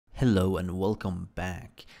Hello and welcome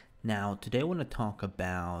back. Now today I want to talk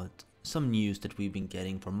about some news that we've been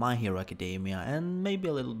getting from My Hero Academia and maybe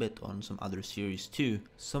a little bit on some other series too.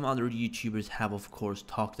 Some other YouTubers have of course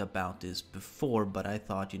talked about this before, but I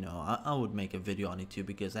thought, I would make a video on it too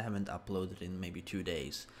because I haven't uploaded in maybe 2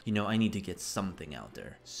 days. I need to get something out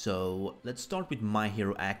there. So let's start with My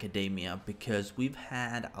Hero Academia because we've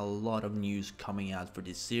had a lot of news coming out for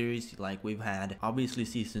this series. Like we've had obviously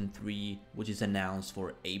season 3, which is announced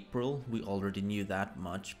for April. We already knew that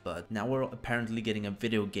much, but now we're apparently getting a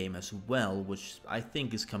video game as well, which I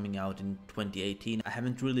think is coming out in 2018. I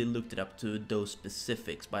haven't really looked it up to those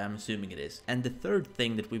specifics, but I'm assuming it is. And the third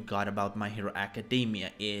thing that we've got about My Hero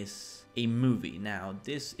Academia is a movie. Now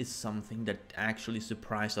this is something that actually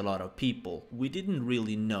surprised a lot of people. We didn't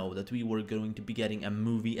really know that we were going to be getting a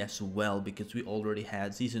movie as well because we already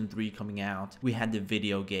had season 3 coming out, we had the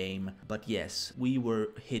video game, but yes, we were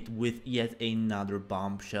hit with yet another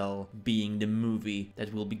bombshell being the movie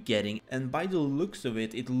that we'll be getting. And by the looks of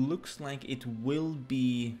it, it looks like it will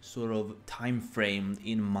be sort of time framed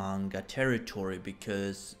in manga territory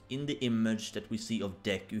because in the image that we see of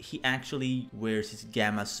Deku, he actually wears his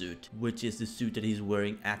gamma suit, which is the suit that he's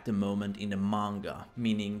wearing at the moment in the manga,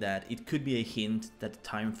 meaning that it could be a hint that the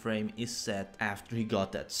time frame is set after he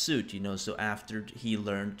got that suit, so after he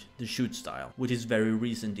learned the shoot style, which is very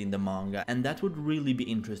recent in the manga. And that would really be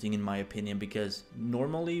interesting in my opinion because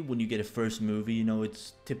normally when you get a first movie,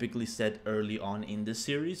 it's typically set early on in the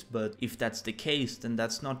series, but if that's the case, then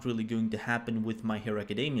that's not really going to happen with My Hero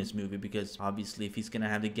Academia's movie because obviously if he's gonna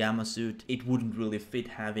have the gamma suit, it wouldn't really fit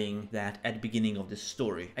having that at the beginning of the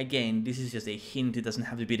story. Again, this is just a hint, it doesn't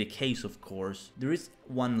have to be the case of course. There is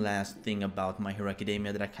one last thing about My Hero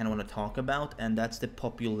Academia that I kind of want to talk about, and that's the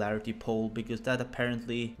popularity poll because that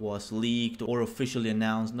apparently was leaked or officially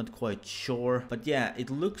announced, not quite sure. But yeah, it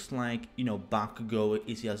looks like, Bakugo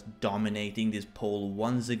is just dominating this poll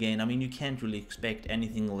once again. I mean, you can't really expect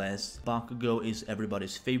anything less. Bakugo is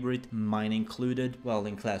everybody's favorite, mine included, well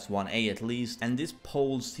in class 1A at least, and this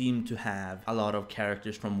poll seemed to have a lot of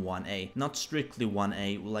characters from 1A. Not strictly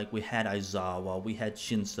 1A, like we had Aizawa, we had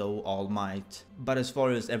Shinso, All Might, but as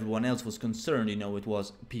far as everyone else was concerned, it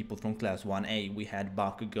was people from class 1A. We had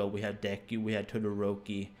Bakugo, we had Deku, we had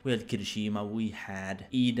Todoroki, we had Kirishima, we had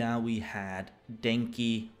Ida, we had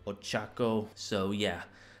Denki, Ochako. So yeah,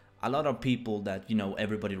 a lot of people that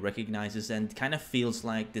everybody recognizes, and kind of feels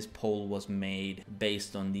like this poll was made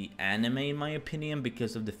based on the anime in my opinion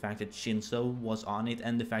because of the fact that Shinso was on it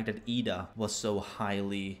and the fact that Ida was so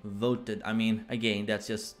highly voted. I mean, again, that's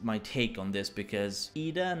just my take on this because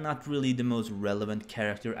Ida not really the most relevant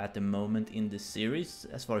character at the moment in the series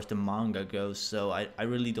as far as the manga goes, so I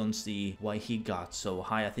really don't see why he got so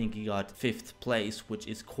high. I think he got 5th place, which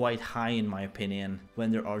is quite high in my opinion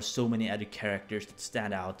when there are so many other characters that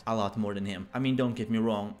stand out a lot more than him. I mean, don't get me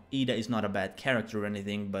wrong, Ida is not a bad character or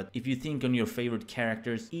anything, but if you think on your favorite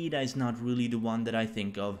characters, Ida is not really the one that I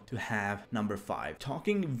think of to have number 5.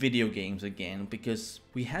 Talking video games again, because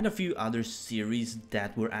we had a few other series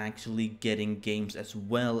that were actually getting games as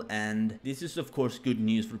well, and this is of course good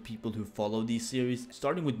news for people who follow these series,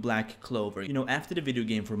 starting with Black Clover. After the video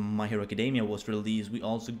game for My Hero Academia was released, we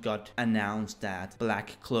also got announced that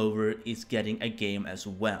Black Clover is getting a game as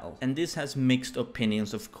well. And this has mixed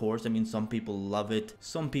opinions of course. I mean, some people love it,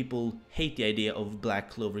 some people hate the idea of Black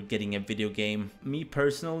Clover getting a video game. Me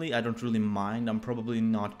personally, I don't really mind. I'm probably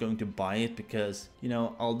not going to buy it because,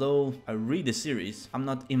 although I read the series, I'm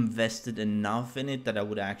not invested enough in it that I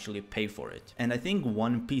would actually pay for it. And I think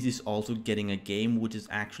One Piece is also getting a game which is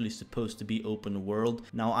actually supposed to be open world.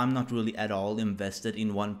 Now, I'm not really at all invested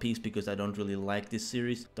in One Piece because I don't really like this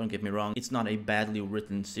series. Don't get me wrong, it's not a badly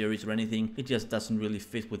written series or anything, it just doesn't really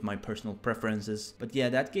fit with my personal preferences. But yeah,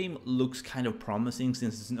 that game looks kind of promising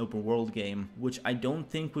since it's an open world game, which I don't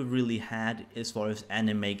think we've really had as far as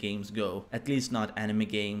anime games go, at least not anime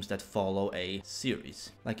games that follow a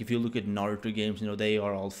series. Like if you look at Naruto games, they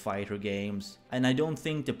are all fighter games, and I don't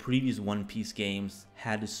think the previous One Piece games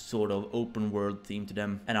had a sort of open world theme to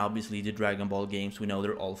them. And obviously the Dragon Ball games, we know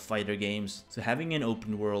they're all fighter games, so having an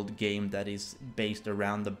open world game that is based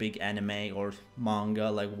around the big anime or manga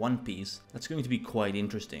like One Piece, that's going to be quite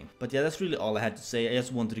interesting. But yeah, that's really all I had to say. I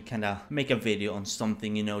just wanted to kind of make a video on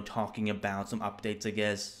something, talking about some updates, I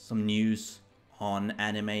guess, some news on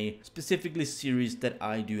anime, specifically series that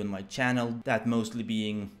I do on my channel, that mostly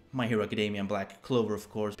being My Hero Academia and Black Clover, of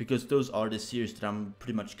course, because those are the series that I'm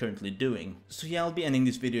pretty much currently doing. So yeah, I'll be ending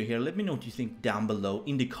this video here. Let me know what you think down below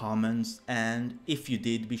in the comments, and if you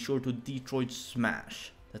did, be sure to Detroit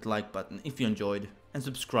smash that like button if you enjoyed, and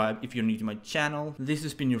subscribe if you're new to my channel. This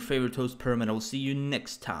has been your favorite host, Perm, and I will see you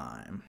next time.